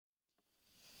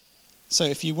So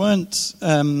if you weren't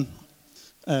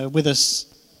with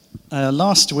us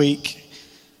last week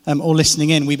or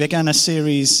listening in, we began a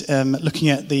series looking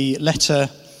at the letter,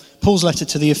 Paul's letter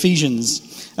to the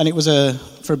Ephesians. And it was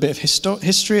for a bit of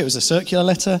history, it was a circular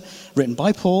letter written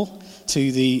by Paul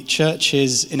to the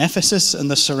churches in Ephesus and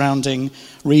the surrounding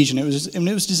region. It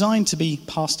was designed to be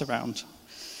passed around.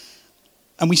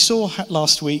 And we saw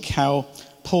last week how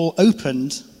Paul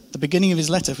opened the beginning of his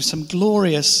letter with some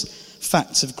glorious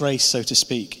facts of grace, so to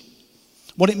speak.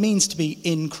 What it means to be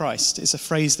in Christ is a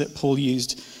phrase that Paul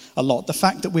used a lot. The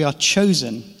fact that we are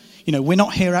chosen. We're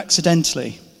not here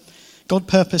accidentally. God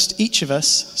purposed each of us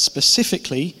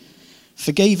specifically,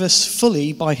 forgave us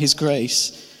fully by his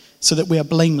grace, so that we are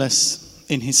blameless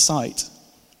in his sight.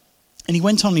 And he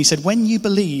went on and he said, when you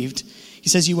believed, he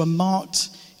says you were marked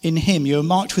in him. You were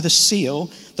marked with a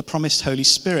seal, the promised Holy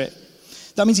Spirit.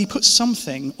 That means he put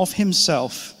something of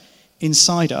himself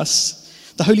inside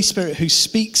us, the Holy Spirit who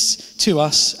speaks to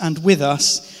us and with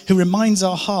us, who reminds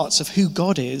our hearts of who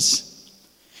God is,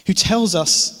 who tells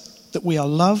us that we are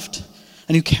loved,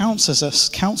 and who counsels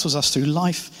us through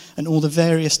life and all the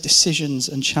various decisions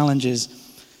and challenges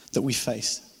that we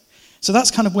face. So that's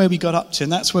kind of where we got up to,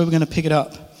 and that's where we're going to pick it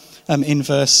up in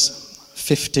verse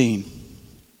 15.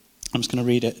 I'm just going to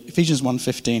read it. Ephesians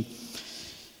 1:15.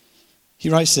 He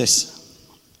writes this: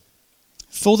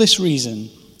 "For this reason,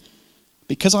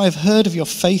 because I have heard of your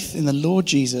faith in the Lord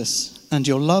Jesus and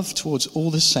your love towards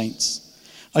all the saints,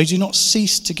 I do not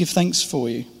cease to give thanks for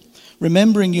you,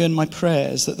 remembering you in my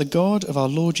prayers, that the God of our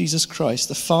Lord Jesus Christ,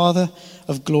 the Father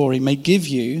of glory, may give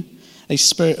you a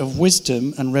spirit of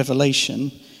wisdom and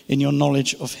revelation in your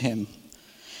knowledge of him,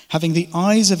 having the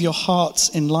eyes of your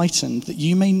hearts enlightened, that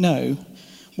you may know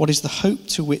what is the hope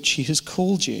to which he has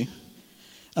called you,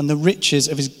 and the riches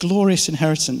of his glorious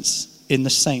inheritance in the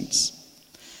saints,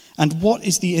 and what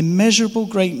is the immeasurable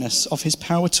greatness of his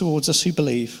power towards us who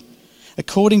believe,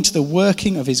 according to the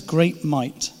working of his great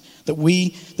might,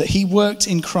 that he worked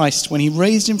in Christ when he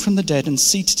raised him from the dead and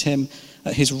seated him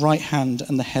at his right hand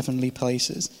in the heavenly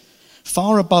places,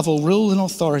 far above all rule and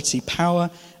authority, power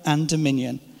and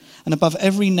dominion, and above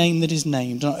every name that is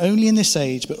named, not only in this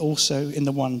age but also in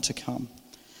the one to come.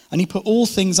 And he put all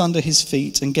things under his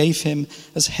feet and gave him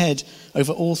as head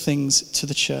over all things to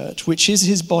the church, which is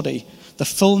his body, the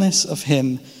fullness of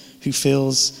him who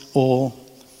fills all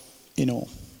in all."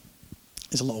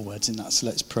 There's a lot of words in that, so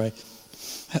let's pray.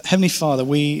 Heavenly Father,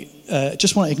 we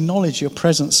just want to acknowledge your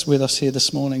presence with us here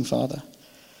this morning, Father.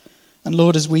 And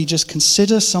Lord, as we just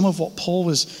consider some of what Paul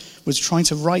was trying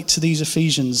to write to these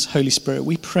Ephesians, Holy Spirit,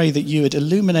 we pray that you would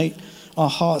illuminate our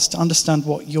hearts to understand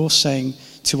what you're saying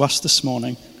to us this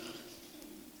morning.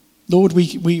 Lord,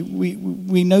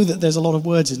 we know that there's a lot of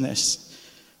words in this,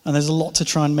 and there's a lot to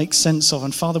try and make sense of.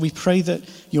 And Father, we pray that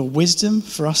your wisdom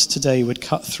for us today would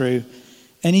cut through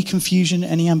any confusion,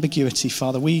 any ambiguity.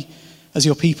 Father, we, as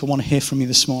your people, want to hear from you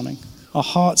this morning. Our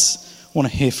hearts want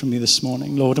to hear from you this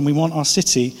morning, Lord, and we want our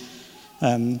city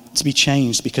to be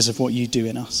changed because of what you do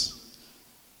in us.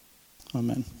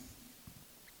 Amen.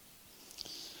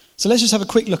 So let's just have a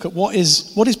quick look at what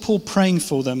is Paul praying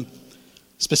for them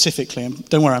specifically. And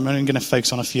don't worry, I'm only going to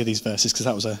focus on a few of these verses because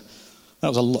that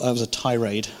was a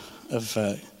tirade of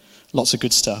lots of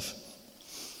good stuff.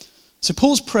 So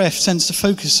Paul's prayer tends to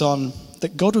focus on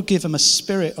that God would give them a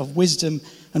spirit of wisdom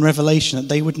and revelation, that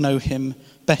they would know him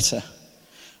better,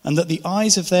 and that the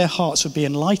eyes of their hearts would be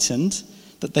enlightened,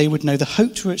 that they would know the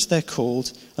hope to which they're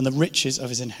called and the riches of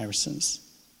his inheritance.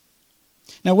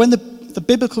 Now, when the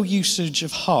biblical usage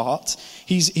of heart,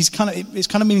 it's kind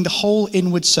of meaning the whole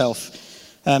inward self.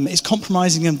 It's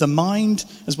comprising of the mind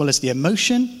as well as the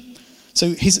emotion. So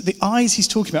the eyes he's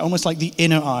talking about, almost like the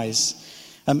inner eyes,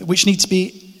 which need to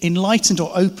be enlightened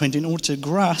or opened in order to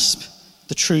grasp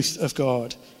the truth of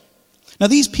God. Now,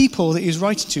 these people that he was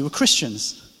writing to were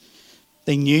Christians.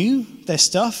 They knew their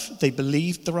stuff. They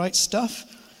believed the right stuff.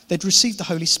 They'd received the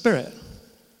Holy Spirit.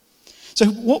 So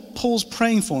what Paul's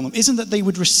praying for them isn't that they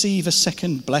would receive a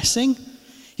second blessing.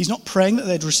 He's not praying that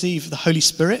they'd receive the Holy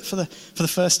Spirit for the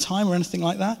first time or anything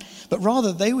like that, but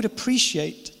rather they would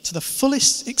appreciate to the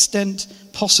fullest extent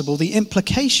possible the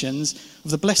implications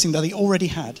of the blessing that they already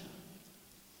had.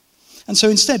 And so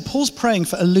instead, Paul's praying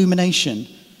for illumination,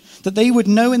 that they would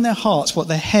know in their hearts what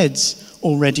their heads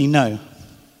already know.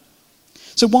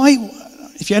 So why,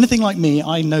 if you're anything like me,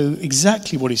 I know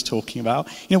exactly what he's talking about.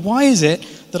 Why is it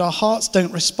that our hearts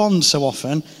don't respond so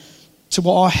often to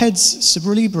what our heads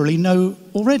cerebrally know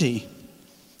already?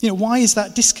 Why is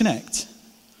that disconnect?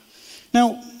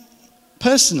 Now,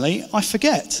 personally, I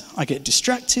forget. I get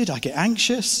distracted, I get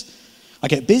anxious, I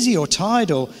get busy or tired,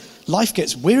 or life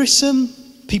gets wearisome,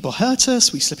 people hurt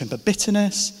us, we slip into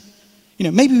bitterness.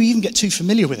 Maybe we even get too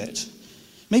familiar with it.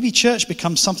 Maybe church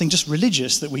becomes something just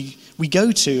religious that we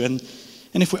go to, and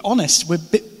if we're honest, we're a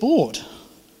bit bored.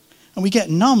 And we get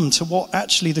numb to what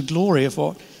actually the glory of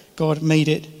what God made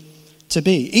it to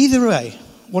be. Either way,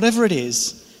 whatever it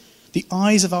is, the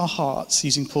eyes of our hearts,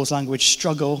 using Paul's language,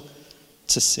 struggle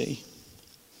to see.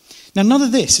 Now, none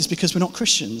of this is because we're not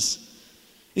Christians.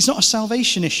 It's not a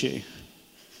salvation issue.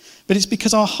 But it's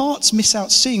because our hearts miss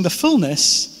out seeing the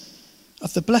fullness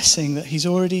of the blessing that he's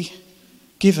already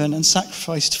given and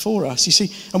sacrificed for us. You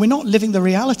see, and we're not living the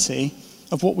reality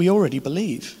of what we already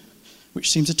believe,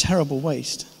 which seems a terrible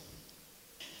waste.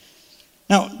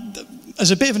 Now,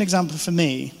 as a bit of an example for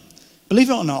me, believe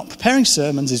it or not, preparing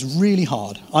sermons is really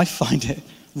hard. I find it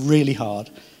really hard.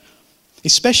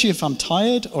 Especially if I'm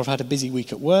tired or I've had a busy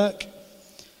week at work.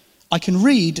 I can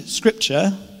read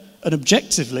scripture and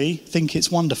objectively think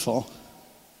it's wonderful.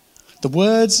 The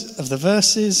words of the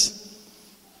verses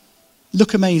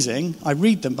look amazing. I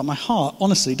read them, but my heart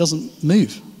honestly doesn't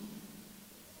move.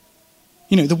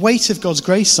 The weight of God's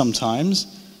grace sometimes,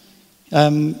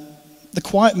 the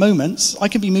quiet moments, I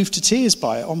can be moved to tears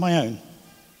by it on my own.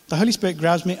 The Holy Spirit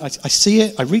grabs me, I see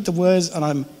it, I read the words,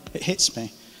 and it hits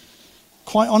me.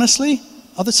 Quite honestly,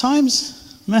 other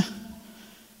times, meh.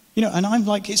 And I'm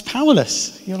like, it's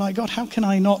powerless. You're like, God, how can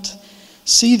I not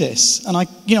see this? And I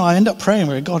end up praying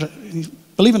where God,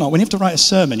 believe it or not, when you have to write a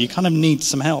sermon, you kind of need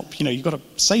some help. You've got to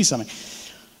say something.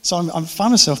 So I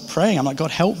find myself praying. I'm like,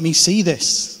 God, help me see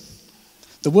this.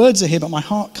 The words are here, but my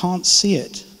heart can't see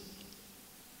it.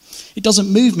 It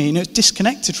doesn't move me. It's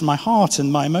disconnected from my heart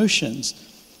and my emotions.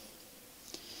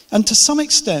 And to some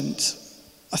extent,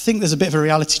 I think there's a bit of a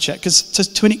reality check, because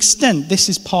to an extent, this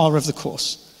is par of the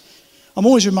course. I'm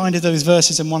always reminded of those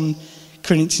verses in 1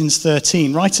 Corinthians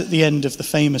 13, right at the end of the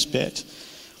famous bit,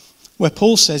 where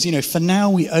Paul says, for now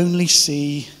we only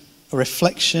see a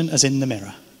reflection as in the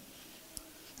mirror.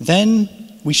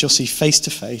 Then we shall see face to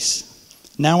face.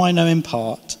 Now I know in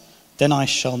part, then I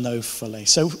shall know fully.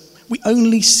 So we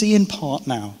only see in part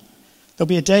now. There'll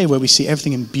be a day where we see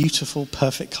everything in beautiful,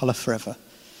 perfect colour forever.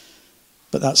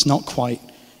 But that's not quite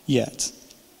yet.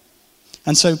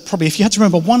 And so probably if you had to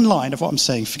remember one line of what I'm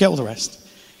saying, forget all the rest,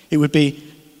 it would be,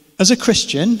 as a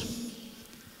Christian,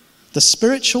 the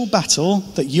spiritual battle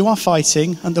that you are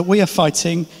fighting and that we are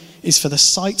fighting is for the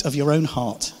sight of your own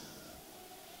heart.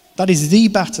 That is the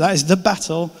battle. That is the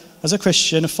battle as a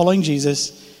Christian of following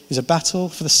Jesus, is a battle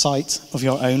for the sight of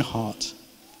your own heart.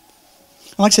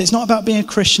 And like I say, it's not about being a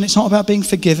Christian. It's not about being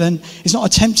forgiven. It's not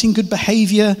attempting good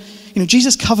behavior.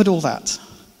 Jesus covered all that.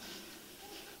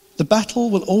 The battle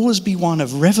will always be one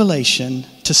of revelation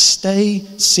to stay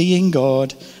seeing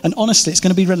God. And honestly, it's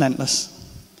going to be relentless.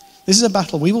 This is a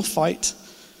battle we will fight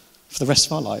for the rest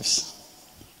of our lives.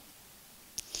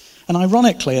 And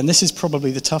ironically, and this is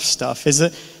probably the tough stuff, is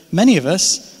that many of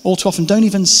us, all too often, don't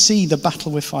even see the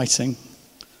battle we're fighting.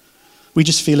 We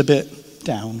just feel a bit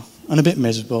down and a bit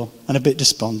miserable and a bit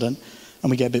despondent,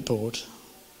 and we get a bit bored.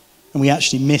 And we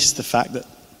actually miss the fact that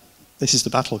this is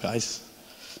the battle, guys.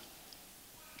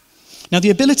 Now, the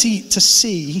ability to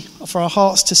see, for our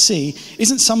hearts to see,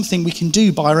 isn't something we can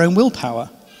do by our own willpower.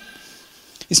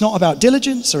 It's not about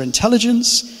diligence or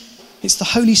intelligence. It's the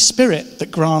Holy Spirit that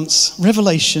grants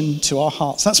revelation to our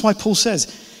hearts. That's why Paul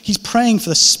says he's praying for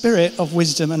the spirit of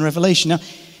wisdom and revelation. Now,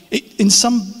 in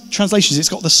some translations, it's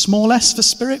got the small s for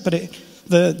spirit,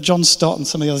 but John Stott and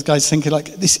some of the other guys think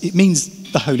like this. It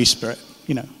means the Holy Spirit.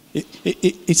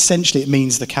 Essentially, it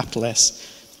means the capital S.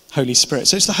 Holy Spirit.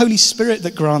 So it's the Holy Spirit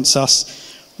that grants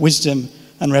us wisdom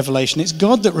and revelation. It's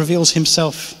God that reveals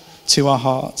himself to our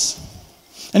hearts.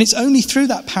 And it's only through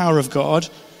that power of God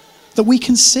that we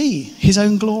can see his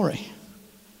own glory.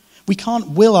 We can't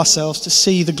will ourselves to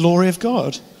see the glory of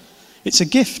God. It's a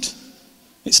gift.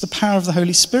 It's the power of the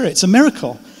Holy Spirit. It's a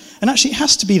miracle. And actually it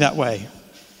has to be that way,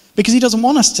 because he doesn't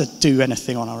want us to do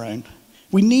anything on our own.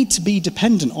 We need to be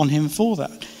dependent on him for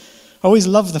that. I always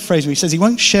love the phrase where he says he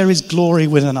won't share his glory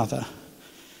with another.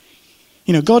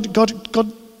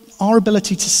 God, our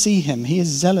ability to see him, he is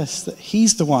zealous that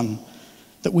he's the one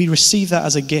that we receive that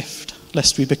as a gift,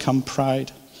 lest we become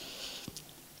proud.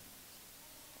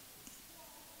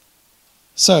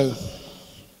 So,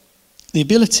 the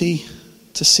ability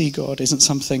to see God isn't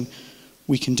something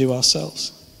we can do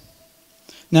ourselves.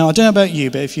 Now, I don't know about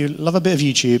you, but if you love a bit of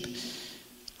YouTube,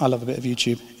 I love a bit of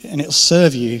YouTube, and it'll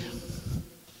serve you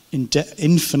in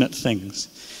infinite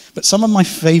things. But some of my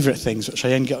favourite things, which I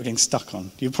end up getting stuck on,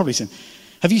 you've probably seen.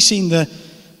 Have you seen the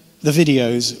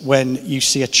videos when you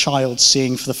see a child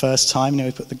seeing for the first time, we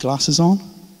put the glasses on?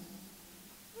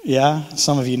 Yeah,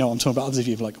 some of you know what I'm talking about, others of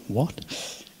you are like, what?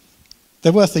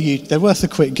 They're worth a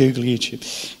quick Google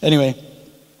YouTube. Anyway,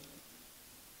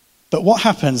 but what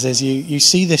happens is you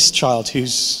see this child who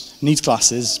needs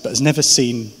glasses but has never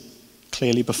seen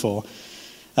clearly before,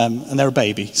 and they're a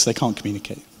baby, so they can't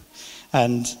communicate.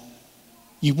 And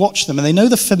you watch them, and they know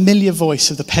the familiar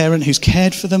voice of the parent who's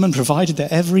cared for them and provided their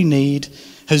every need,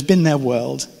 has been their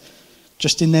world,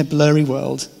 just in their blurry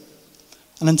world.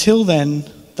 And until then,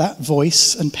 that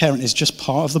voice and parent is just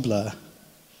part of the blur.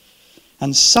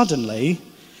 And suddenly,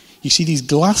 you see these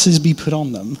glasses be put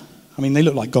on them. I mean, they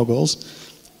look like goggles.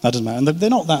 That doesn't matter. And they're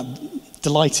not that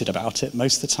delighted about it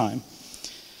most of the time.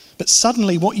 But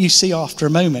suddenly, what you see after a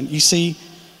moment,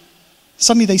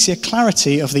 suddenly they see a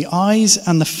clarity of the eyes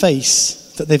and the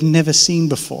face that they've never seen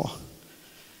before.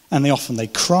 And they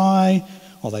cry,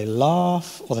 or they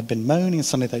laugh, or they've been moaning, and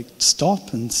suddenly they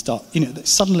stop and start,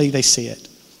 suddenly they see it.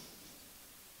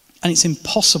 And it's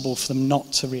impossible for them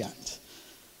not to react.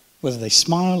 Whether they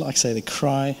smile, like I say, they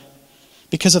cry,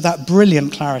 because of that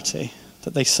brilliant clarity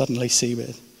that they suddenly see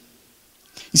with.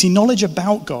 You see, knowledge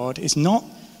about God is not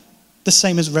the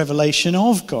same as revelation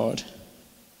of God.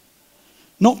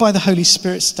 Not by the Holy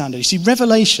Spirit standard. You see,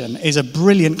 revelation is a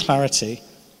brilliant clarity.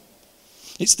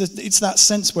 It's that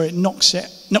sense where it knocks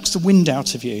the wind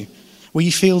out of you, where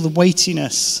you feel the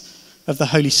weightiness of the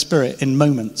Holy Spirit in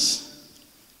moments.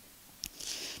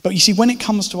 But you see, when it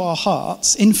comes to our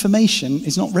hearts, information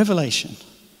is not revelation.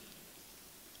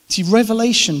 See,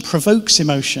 revelation provokes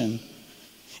emotion.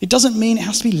 It doesn't mean it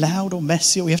has to be loud or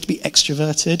messy or we have to be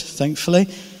extroverted, thankfully.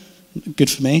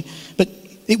 Good for me. But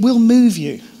it will move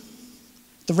you.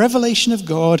 The revelation of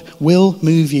God will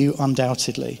move you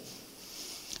undoubtedly.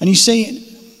 And you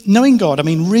see, knowing God,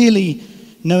 really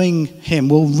knowing him,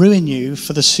 will ruin you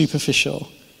for the superficial.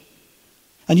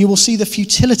 And you will see the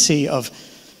futility of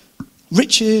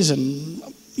riches and,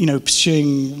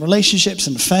 pursuing relationships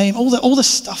and fame, all the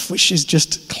stuff which is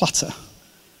just clutter,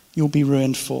 you'll be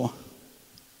ruined for.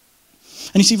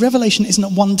 And you see, revelation isn't a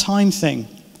one-time thing.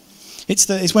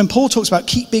 It's when Paul talks about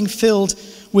keep being filled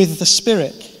with the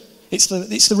Spirit. It's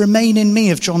the remain in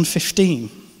me of John 15.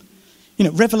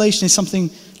 Revelation is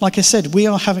something, like I said, we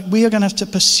are going to have to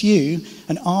pursue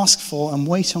and ask for and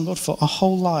wait on God for our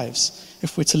whole lives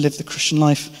if we're to live the Christian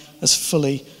life as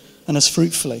fully and as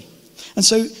fruitfully. And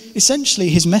so, essentially,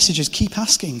 his message is keep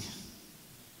asking.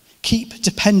 Keep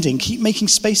depending. Keep making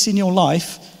space in your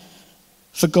life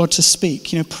for God to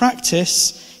speak.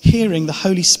 Practice hearing the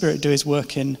Holy Spirit do his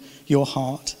work in your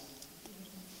heart.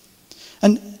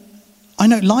 And I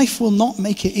know life will not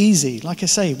make it easy. Like I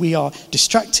say, we are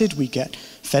distracted, we get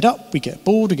fed up, we get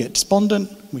bored, we get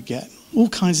despondent, we get all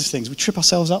kinds of things. We trip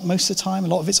ourselves up most of the time. A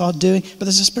lot of it's our doing, but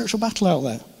there's a spiritual battle out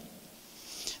there.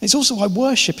 It's also why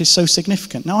worship is so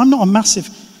significant. Now, I'm not a massive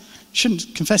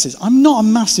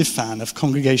fan of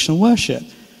congregational worship.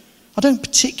 I don't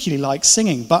particularly like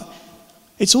singing, but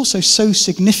it's also so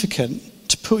significant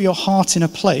to put your heart in a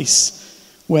place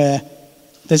where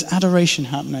there's adoration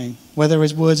happening, where there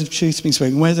is words of truth being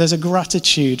spoken, where there's a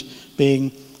gratitude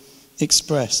being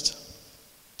expressed.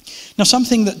 Now,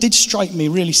 something that did strike me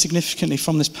really significantly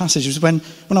from this passage was when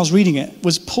I was reading it,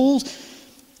 was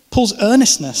Paul's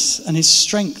earnestness and his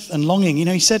strength and longing.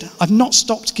 He said, I've not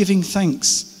stopped giving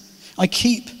thanks. I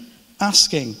keep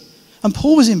asking. And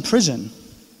Paul was in prison.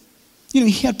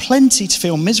 He had plenty to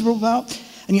feel miserable about,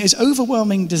 and yet his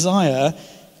overwhelming desire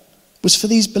was for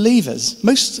these believers,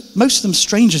 most of them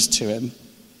strangers to him,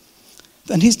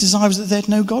 and his desire was that they'd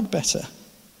know God better.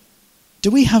 Do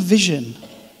we have vision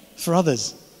for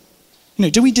others?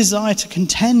 Do we desire to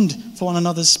contend for one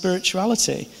another's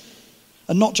spirituality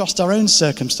and not just our own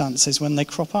circumstances when they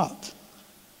crop up?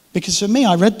 Because for me,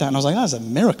 I read that and I was like, that's a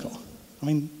miracle.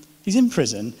 He's in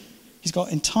prison. He's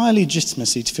got entire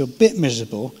legitimacy to feel a bit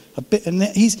miserable, and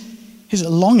his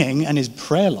longing and his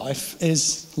prayer life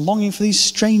is longing for these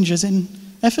strangers in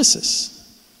Ephesus.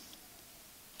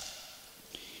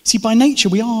 See, by nature,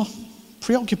 we are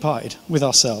preoccupied with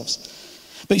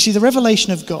ourselves. But you see, the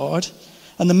revelation of God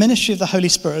and the ministry of the Holy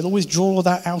Spirit always draw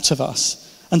that out of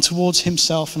us and towards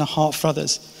himself and a heart for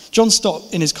others. John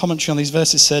Stott, in his commentary on these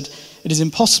verses, said, it is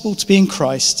impossible to be in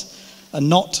Christ and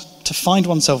not to find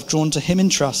oneself drawn to him in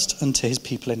trust and to his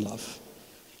people in love.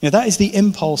 That is the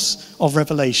impulse of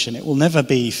revelation. It will never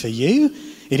be for you.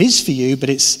 It is for you, but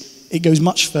it goes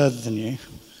much further than you.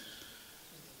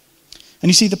 And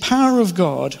you see, the power of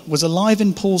God was alive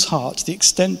in Paul's heart to the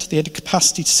extent that he had the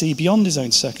capacity to see beyond his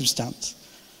own circumstance.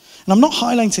 And I'm not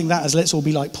highlighting that as let's all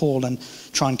be like Paul and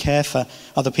try and care for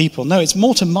other people. No, it's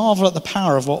more to marvel at the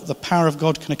power of what the power of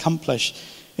God can accomplish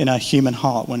in a human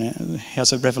heart when it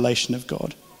has a revelation of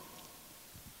God.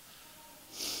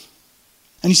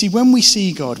 And you see, when we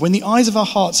see God, when the eyes of our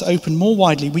hearts are open more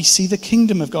widely, we see the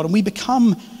kingdom of God and we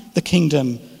become the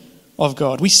kingdom of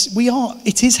God.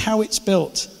 It is how it's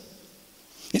built.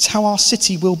 It's how our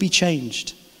city will be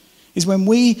changed. Is when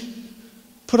we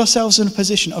put ourselves in a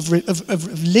position of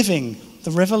living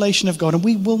the revelation of God, and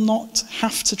we will not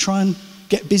have to try and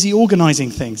get busy organizing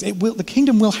things. The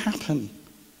kingdom will happen.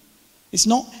 It's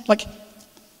not like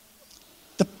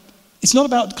it's not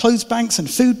about clothes banks and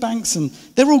food banks, and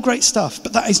they're all great stuff,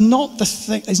 but that is not the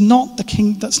thing.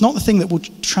 That's not the thing that will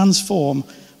transform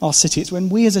our city. It's when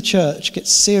we as a church get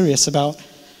serious about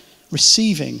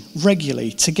receiving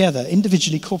regularly, together,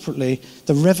 individually, corporately,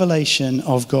 the revelation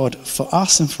of God for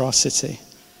us and for our city.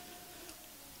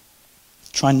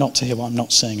 Try not to hear what I'm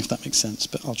not saying, if that makes sense,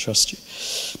 but I'll trust you.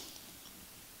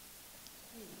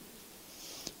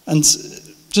 And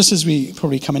just as we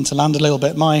probably come into land a little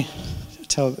bit,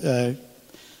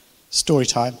 story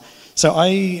time. So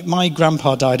my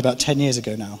grandpa died about 10 years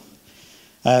ago now,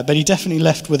 but he definitely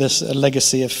left with us a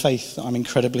legacy of faith that I'm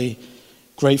incredibly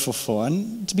grateful for.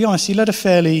 And to be honest, he led a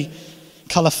fairly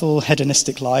colourful,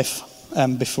 hedonistic life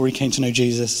before he came to know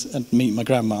Jesus and meet my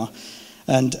grandma.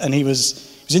 And he was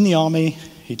in the army.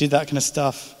 He did that kind of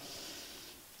stuff.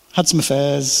 Had some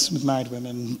affairs with married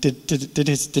women. Did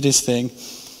his thing.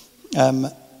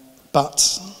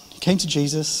 But he came to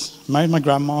Jesus, married my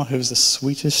grandma, who was the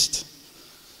sweetest,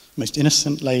 most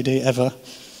innocent lady ever.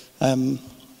 And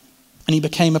he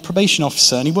became a probation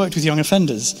officer, and he worked with young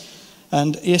offenders.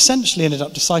 And he essentially ended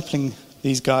up discipling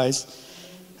these guys.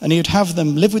 And he would have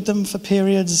them live with them for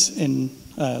periods in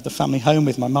the family home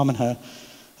with my mum and her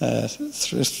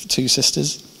two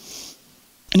sisters.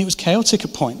 And it was chaotic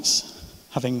at points,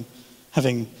 having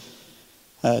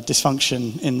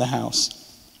dysfunction in the house.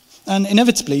 And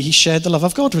inevitably, he shared the love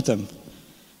of God with them.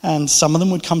 And some of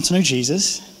them would come to know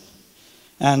Jesus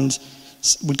and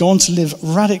would go on to live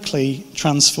radically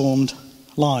transformed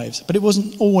lives. But it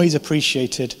wasn't always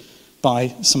appreciated by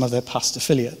some of their past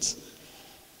affiliates.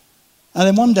 And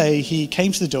then one day, he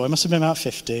came to the door. He must have been about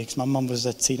 50, because my mum was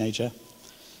a teenager.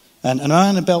 And a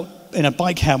man in a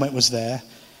bike helmet was there,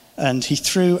 and he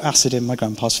threw acid in my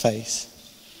grandpa's face.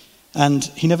 And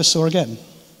he never saw again.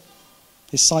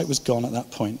 His sight was gone at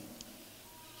that point.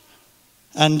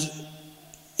 And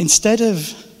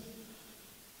it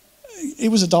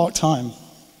was a dark time,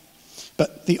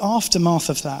 but the aftermath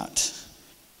of that,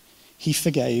 he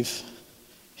forgave,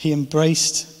 he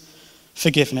embraced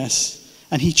forgiveness,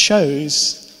 and he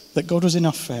chose that God was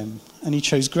enough for him, and he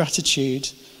chose gratitude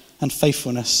and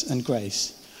faithfulness and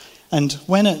grace. And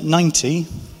when at 90,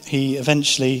 he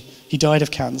died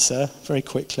of cancer very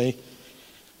quickly.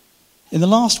 In the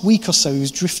last week or so, he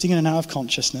was drifting in and out of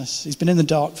consciousness. He's been in the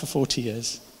dark for 40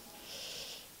 years.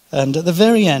 And at the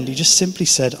very end, he just simply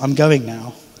said, "I'm going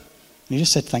now." And he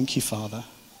just said, "Thank you, Father."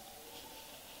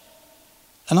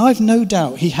 And I've no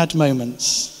doubt he had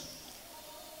moments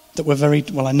that were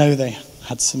I know they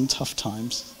had some tough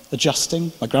times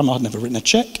adjusting. My grandma had never written a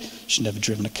check. She'd never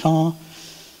driven a car.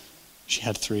 She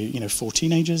had 4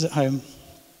 teenagers at home.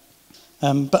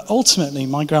 But ultimately,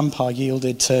 my grandpa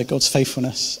yielded to God's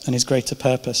faithfulness and his greater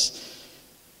purpose.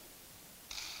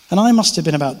 And I must have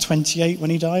been about 28 when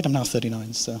he died. I'm now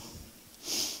 39, so.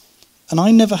 And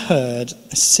I never heard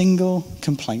a single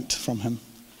complaint from him.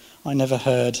 I never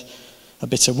heard a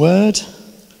bitter word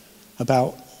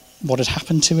about what had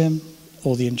happened to him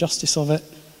or the injustice of it.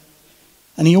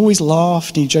 And he always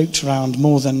laughed and he joked around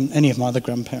more than any of my other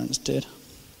grandparents did.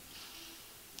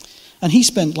 And he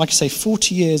spent, like I say,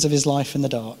 40 years of his life in the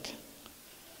dark.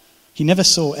 He never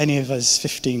saw any of his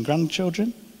 15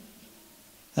 grandchildren.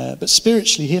 But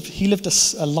spiritually, he lived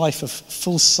a life of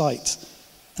full sight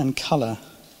and colour.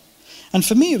 And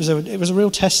for me, it was a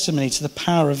real testimony to the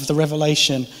power of the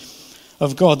revelation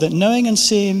of God, that knowing and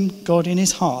seeing God in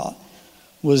his heart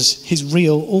was his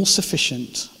real,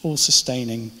 all-sufficient,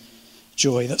 all-sustaining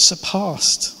joy that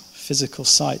surpassed physical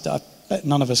sight, that I bet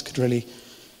none of us could really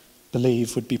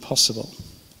believe would be possible.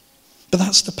 But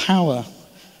that's the power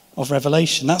of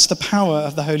revelation. That's the power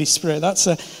of the Holy Spirit. That's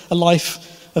a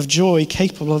life of joy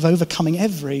capable of overcoming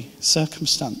every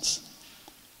circumstance.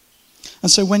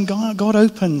 And so when God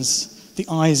opens the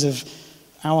eyes of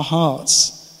our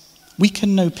hearts, we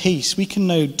can know peace. We can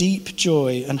know deep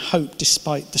joy and hope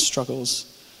despite the struggles.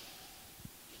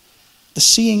 The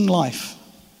seeing life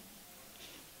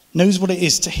knows what it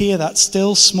is to hear that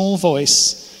still small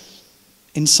voice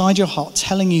inside your heart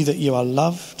telling you that you are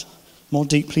loved more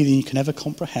deeply than you can ever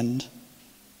comprehend,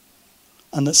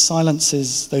 and that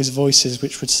silences those voices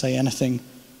which would say anything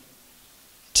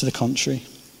to the contrary.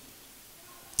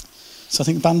 So I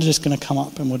think the band are just going to come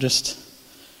up and we'll just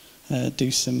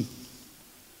do some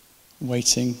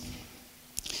waiting.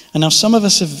 And now some of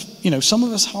us have, some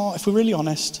of us are, if we're really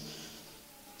honest,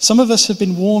 some of us have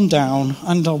been worn down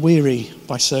and are weary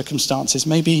by circumstances.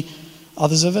 Maybe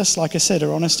others of us, like I said,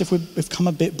 are honest if we've become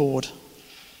a bit bored.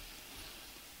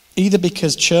 Either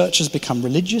because church has become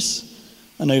religious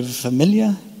and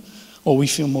over-familiar, or we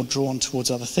feel more drawn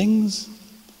towards other things.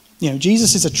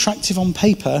 Jesus is attractive on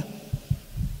paper,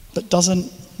 but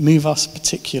doesn't move us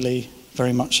particularly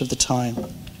very much of the time.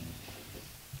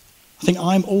 I think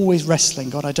I'm always wrestling,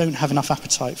 God, I don't have enough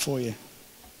appetite for you.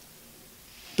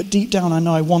 But deep down, I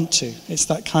know I want to. It's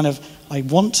that kind of, I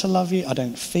want to love you, I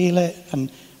don't feel it,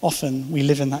 and often we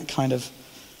live in that kind of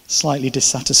slightly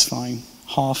dissatisfying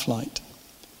half-light.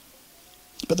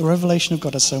 But the revelation of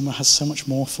God has so much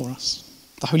more for us.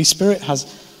 The Holy Spirit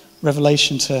has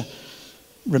revelation to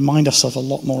remind us of a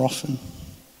lot more often.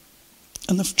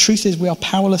 And the truth is, we are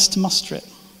powerless to muster it.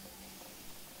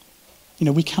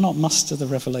 We cannot muster the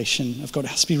revelation of God. It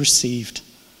has to be received.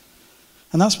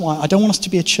 And that's why I don't want us to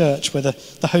be a church where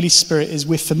the Holy Spirit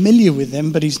we're familiar with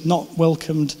him, but he's not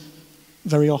welcomed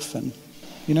very often.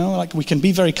 We can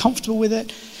be very comfortable with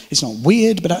it. It's not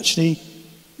weird, but actually,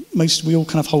 we all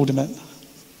kind of hold him at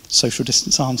social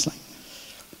distance arm's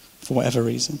length for whatever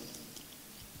reason.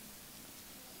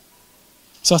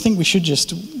 So I think we should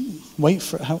just wait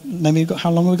for it. How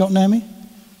long have we got, Naomi?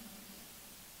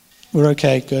 We're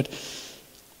okay, good.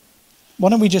 Why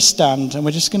don't we just stand and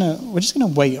we're just gonna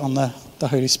wait on the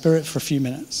Holy Spirit for a few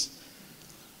minutes.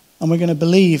 And we're going to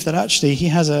believe that actually he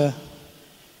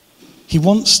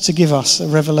wants to give us a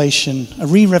revelation, a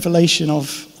re-revelation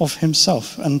of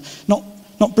himself, and not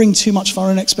bring too much of our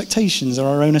own expectations or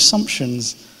our own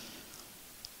assumptions,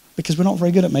 because we're not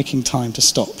very good at making time to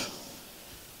stop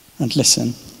and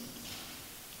listen.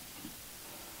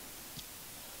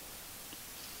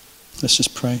 Let's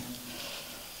just pray.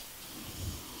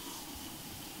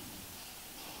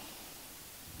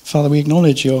 Father, we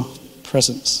acknowledge your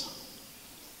presence,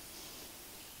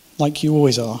 like you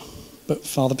always are. But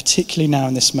Father, particularly now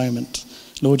in this moment,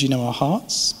 Lord, you know our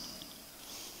hearts.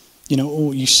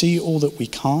 You see all that we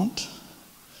can't.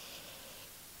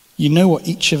 You know what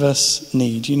each of us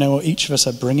need. You know what each of us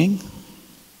are bringing.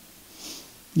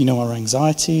 You know our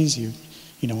anxieties. You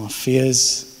know our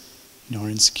fears. You know our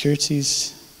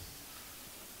insecurities.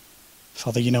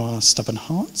 Father, you know our stubborn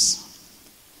hearts.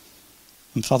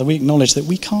 And Father, we acknowledge that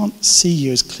we can't see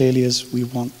you as clearly as we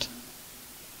want.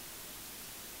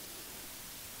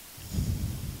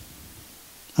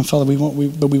 And Father, we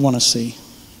want to see.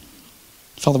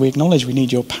 Father, we acknowledge we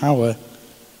need your power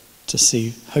to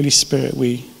see. Holy Spirit,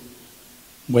 we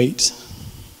wait.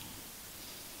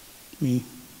 We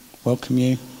welcome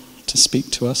you to speak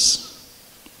to us.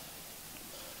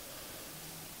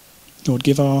 Lord,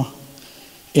 give our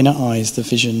inner eyes the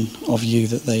vision of you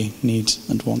that they need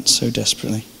and want so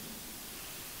desperately.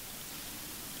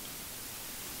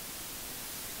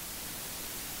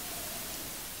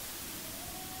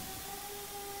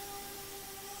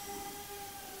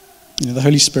 The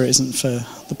Holy Spirit isn't for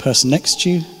the person next to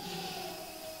you.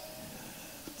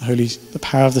 The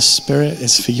power of the Spirit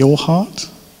is for your heart.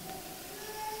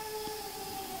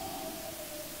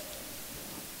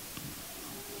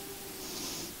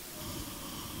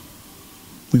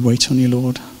 We wait on you,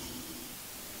 Lord.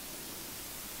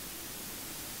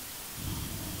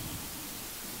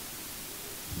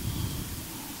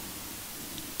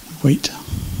 Wait.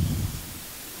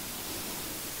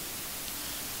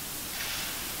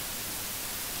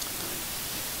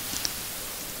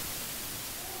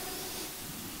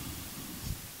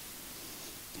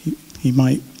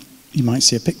 You might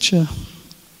see a picture.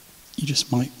 You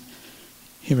just might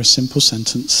hear a simple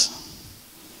sentence.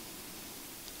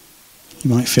 You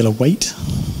might feel a weight.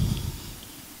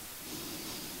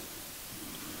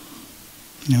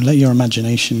 Let your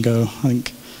imagination go. I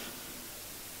think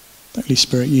the Holy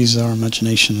Spirit uses our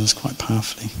imaginations quite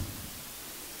powerfully.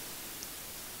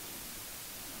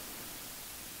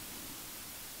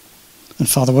 And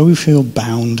Father, where we feel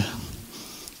bound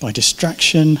by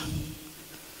distraction,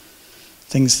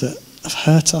 things that have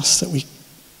hurt us, that we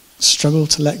struggle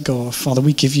to let go of, Father,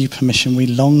 we give you permission. We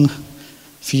long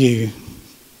for you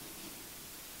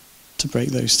to break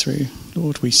those through.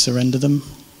 Lord, we surrender them.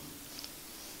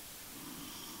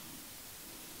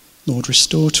 Lord,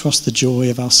 restore to us the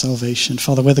joy of our salvation.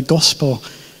 Father, where the gospel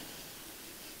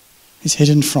is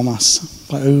hidden from us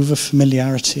by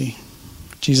over-familiarity,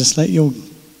 Jesus, let your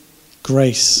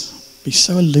grace be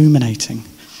so illuminating.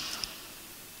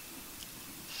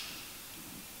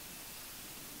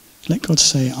 Let God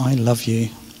say, I love you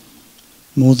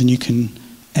more than you can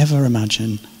ever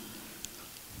imagine.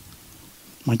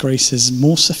 My grace is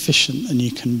more sufficient than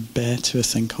you can bear to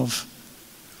think of.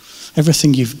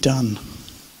 Everything you've done,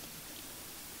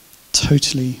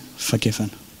 totally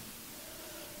forgiven.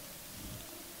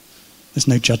 There's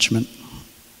no judgment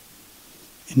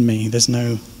in me.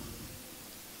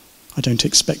 I don't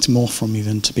expect more from you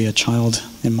than to be a child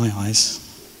in my eyes.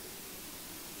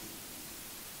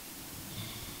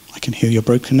 I can heal your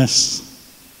brokenness.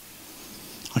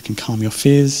 I can calm your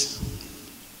fears.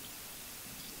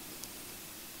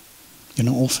 You're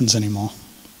not orphans anymore.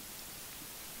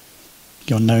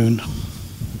 You're known.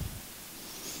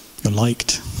 You're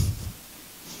liked.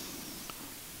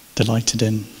 Delighted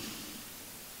in.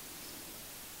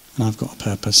 And I've got a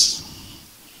purpose.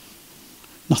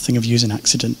 Nothing of you is an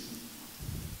accident.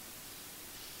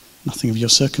 Nothing of your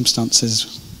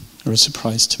circumstances are a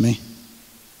surprise to me.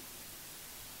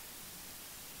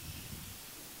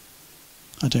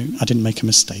 I didn't make a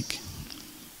mistake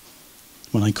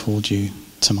when I called you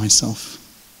to myself.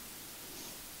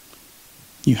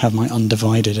 You have my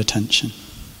undivided attention.